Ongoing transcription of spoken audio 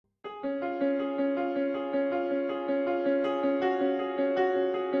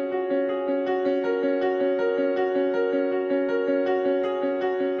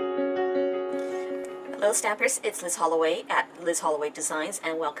Hello Stampers, it's Liz Holloway at Liz Holloway Designs,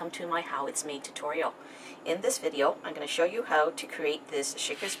 and welcome to my How It's Made tutorial. In this video, I'm going to show you how to create this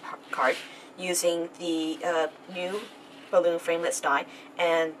shaker's card using the new balloon framelits die,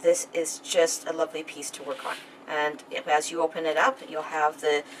 and this is just a lovely piece to work on. And as you open it up, you'll have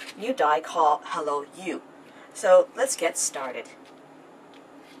the new die called Hello You. So let's get started.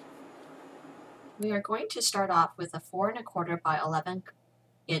 We are going to start off with a 4 1/4 by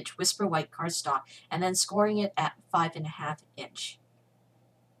 11-inch Whisper White cardstock and then scoring it at 5 1/2 inch.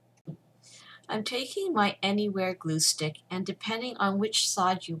 I'm taking my Anywhere glue stick, and depending on which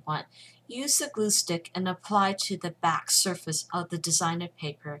side you want, use the glue stick and apply to the back surface of the designer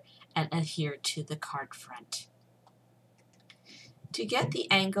paper and adhere to the card front. To get the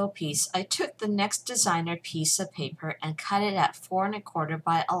angle piece, I took the next designer piece of paper and cut it at 4 1/4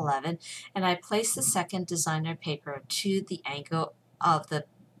 by 11, and I placed the second designer paper to the angle of the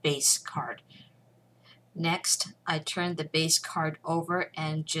base card. Next, I turned the base card over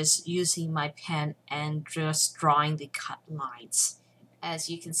and just using my pen and just drawing the cut lines. As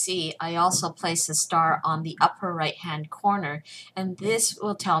you can see, I also placed a star on the upper right hand corner, and this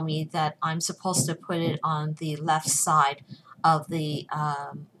will tell me that I'm supposed to put it on the left side of the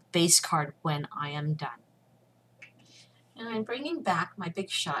base card when I am done. And I'm bringing back my Big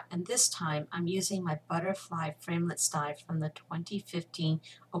Shot, and this time I'm using my Butterfly Framelits die from the 2015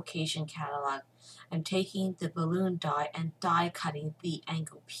 Occasion catalog. I'm taking the balloon die and die cutting the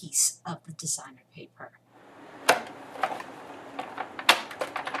angle piece of the designer paper.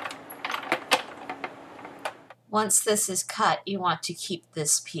 Once this is cut, you want to keep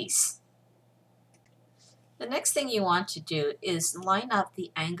this piece. The next thing you want to do is line up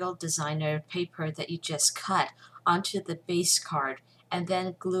the angled designer paper that you just cut onto the base card and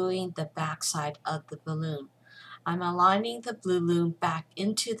then gluing the back side of the balloon. I'm aligning the balloon back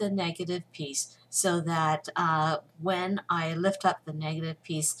into the negative piece so that when I lift up the negative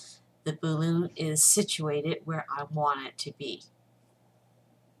piece, the balloon is situated where I want it to be.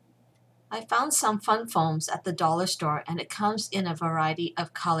 I found some fun foams at the dollar store, and it comes in a variety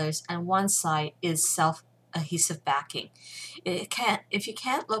of colors, and one side is self-adhesive backing. If you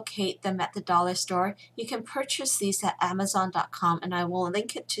can't locate them at the dollar store, you can purchase these at Amazon.com, and I will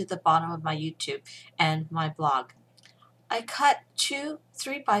link it to the bottom of my YouTube and my blog. I cut 2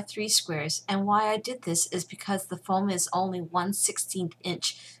 3x3 squares, and why I did this is because the foam is only 1/16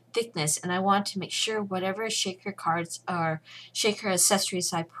 inch thickness, and I want to make sure whatever shaker cards or shaker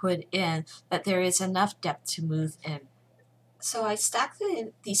accessories I put in, that there is enough depth to move in. So I stacked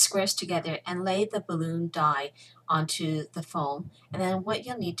these squares together and laid the balloon die onto the foam, and then what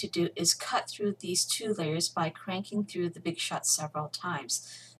you'll need to do is cut through these 2 layers by cranking through the Big Shot several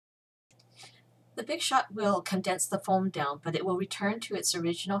times. The Big Shot will condense the foam down, but it will return to its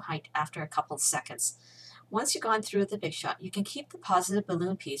original height after a couple of seconds. Once you've gone through the Big Shot, you can keep the positive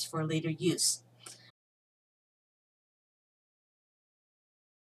balloon piece for later use.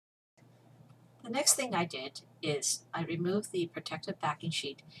 The next thing I did is I removed the protective backing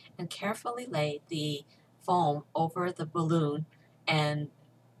sheet and carefully laid the foam over the balloon and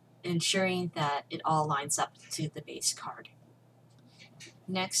ensuring that it all lines up to the base card.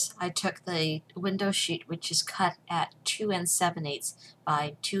 Next, I took the window sheet, which is cut at 2 7/8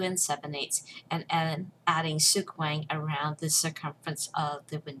 by 2 7/8, and adding sukwang around the circumference of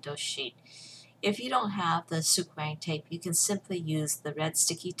the window sheet. If you don't have the sukwang tape, you can simply use the red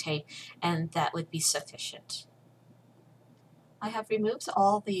sticky tape, and that would be sufficient. I have removed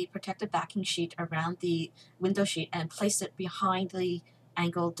all the protective backing sheet around the window sheet and placed it behind the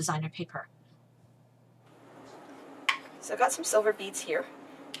angled designer paper. So I've got some silver beads here,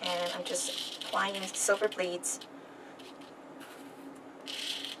 and I'm just applying silver beads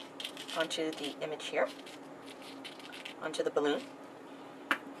onto the image here, onto the balloon.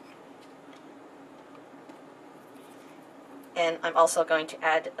 And I'm also going to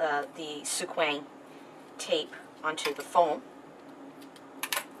add the sukwang tape onto the foam.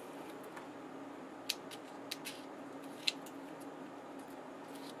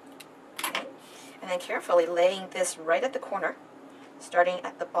 Okay. And then carefully laying this right at the corner, starting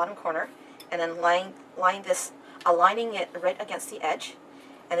at the bottom corner, and then aligning it right against the edge.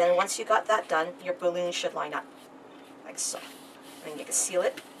 And then once you got that done, your balloon should line up, like so. And then you can seal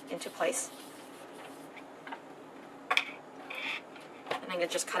it into place. I'm going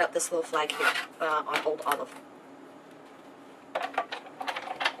to just cut out this little flag here on Old Olive.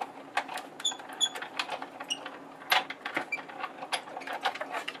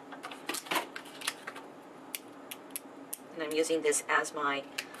 And I'm using this as my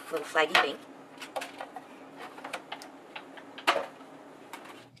little flaggy thing.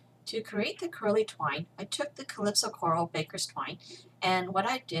 To create the curly twine, I took the Calypso Coral Baker's twine, and what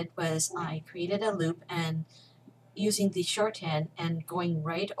I did was I created a loop and using the short end and going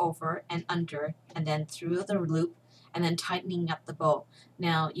right over and under and then through the loop and then tightening up the bow.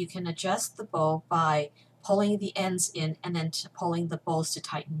 Now you can adjust the bow by pulling the ends in and then pulling the bows to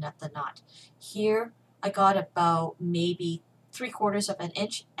tighten up the knot. Here I got about maybe 3/4 of an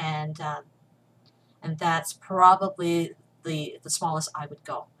inch, and that's probably the smallest I would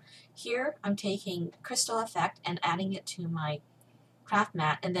go. Here I'm taking Crystal Effect and adding it to my craft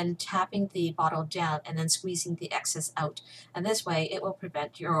mat and then tapping the bottle down and then squeezing the excess out. And this way it will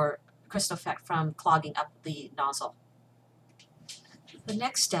prevent your Crystal Effect from clogging up the nozzle. The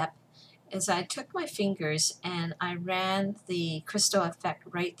next step is I took my fingers and I ran the Crystal Effect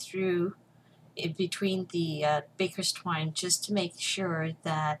right through in between the baker's twine just to make sure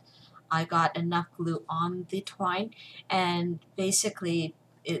that I got enough glue on the twine, and basically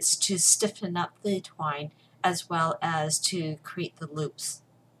it's to stiffen up the twine as well as to create the loops.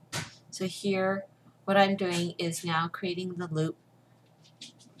 So here what I'm doing is now creating the loop.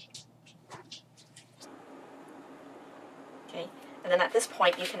 Okay, and then at this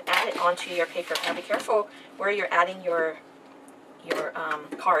point you can add it onto your paper. Now be careful where you're adding your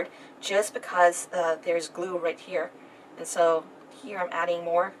card, just because there's glue right here, and so here I'm adding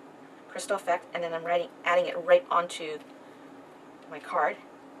more Crystal Effect and then I'm adding it right onto my card.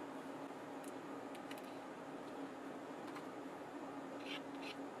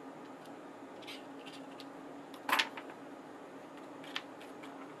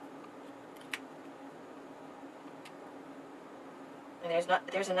 And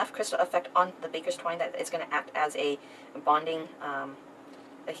there's enough Crystal Effect on the baker's twine that it's going to act as a bonding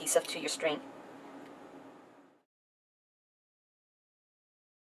adhesive to your string.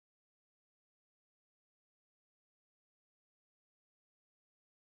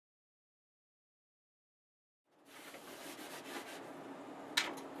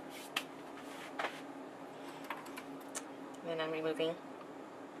 And then I'm removing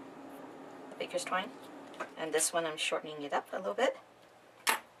the baker's twine, and this one I'm shortening it up a little bit.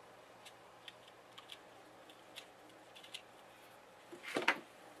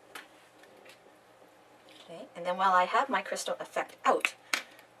 Okay, and then while I have my Crystal Effect out,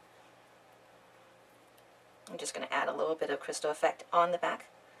 I'm just going to add a little bit of Crystal Effect on the back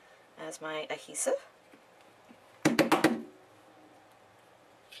as my adhesive.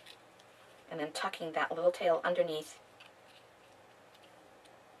 And then tucking that little tail underneath,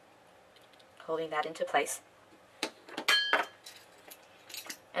 holding that into place.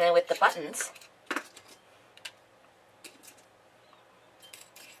 And then with the buttons,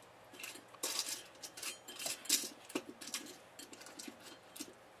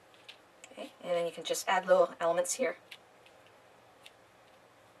 okay, and then you can just add little elements here.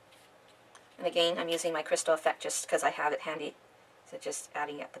 And again, I'm using my Crystal Effect just because I have it handy, so just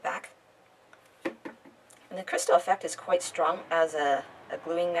adding it at the back. And the Crystal Effect is quite strong as a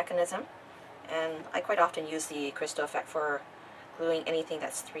gluing mechanism, and I quite often use the Crystal Effect for gluing anything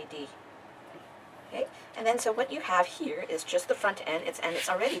that's 3D. Okay, and then so what you have here is just the front end, and it's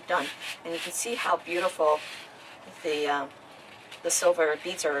already done, and you can see how beautiful the silver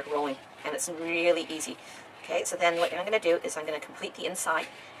beads are rolling, and it's really easy. Okay, so then what I'm going to do is I'm going to complete the inside,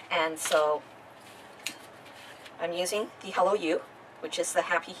 and so I'm using the Hello You, which is the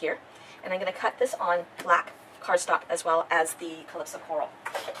happy here, and I'm going to cut this on black cardstock as well as the Calypso Coral.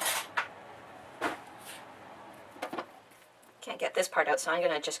 Can't get this part out, so I'm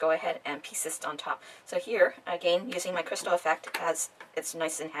going to just go ahead and piece this on top. So here, again, using my Crystal Effect, as it's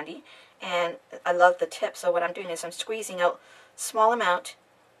nice and handy, and I love the tip, so what I'm doing is I'm squeezing out small amount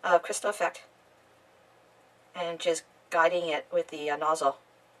of Crystal Effect and just guiding it with the nozzle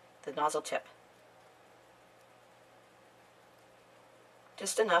tip.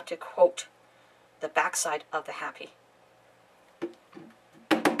 Just enough to coat the backside of the happy.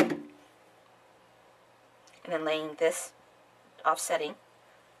 And then laying this, offsetting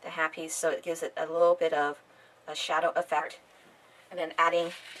the happy so it gives it a little bit of a shadow effect. And then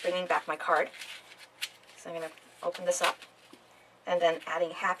bringing back my card. So I'm going to open this up and then adding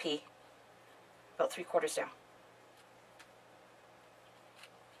happy about 3/4 down.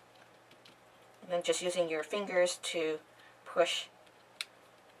 And then just using your fingers to push.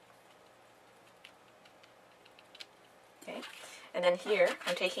 Okay, and then here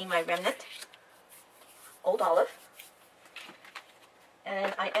I'm taking my remnant Old Olive,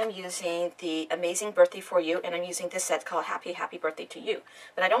 and I am using the Amazing Birthday for You, and I'm using this set called Happy Happy Birthday to You.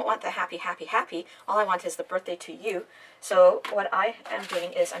 But I don't want the happy happy happy, all I want is the birthday to you. So what I am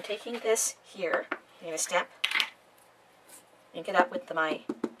doing is I'm taking this here, I'm going to stamp, ink it up with my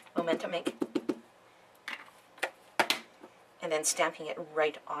Momentum ink, and then stamping it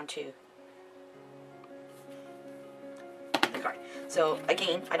right onto the card. So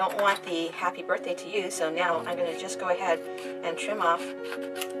again, I don't want the happy birthday to you, so now I'm going to just go ahead and trim off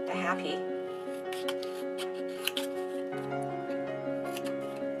the happy.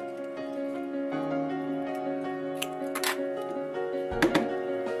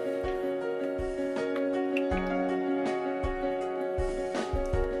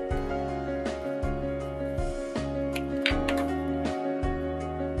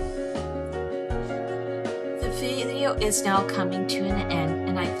 The video is now coming to an end,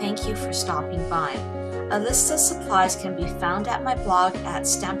 and I thank you for stopping by. A list of supplies can be found at my blog at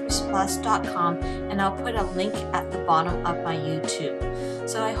stampersplus.com, and I'll put a link at the bottom of my YouTube.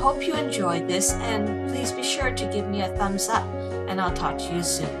 So I hope you enjoyed this, and please be sure to give me a thumbs up, and I'll talk to you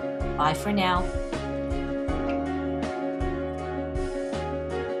soon. Bye for now.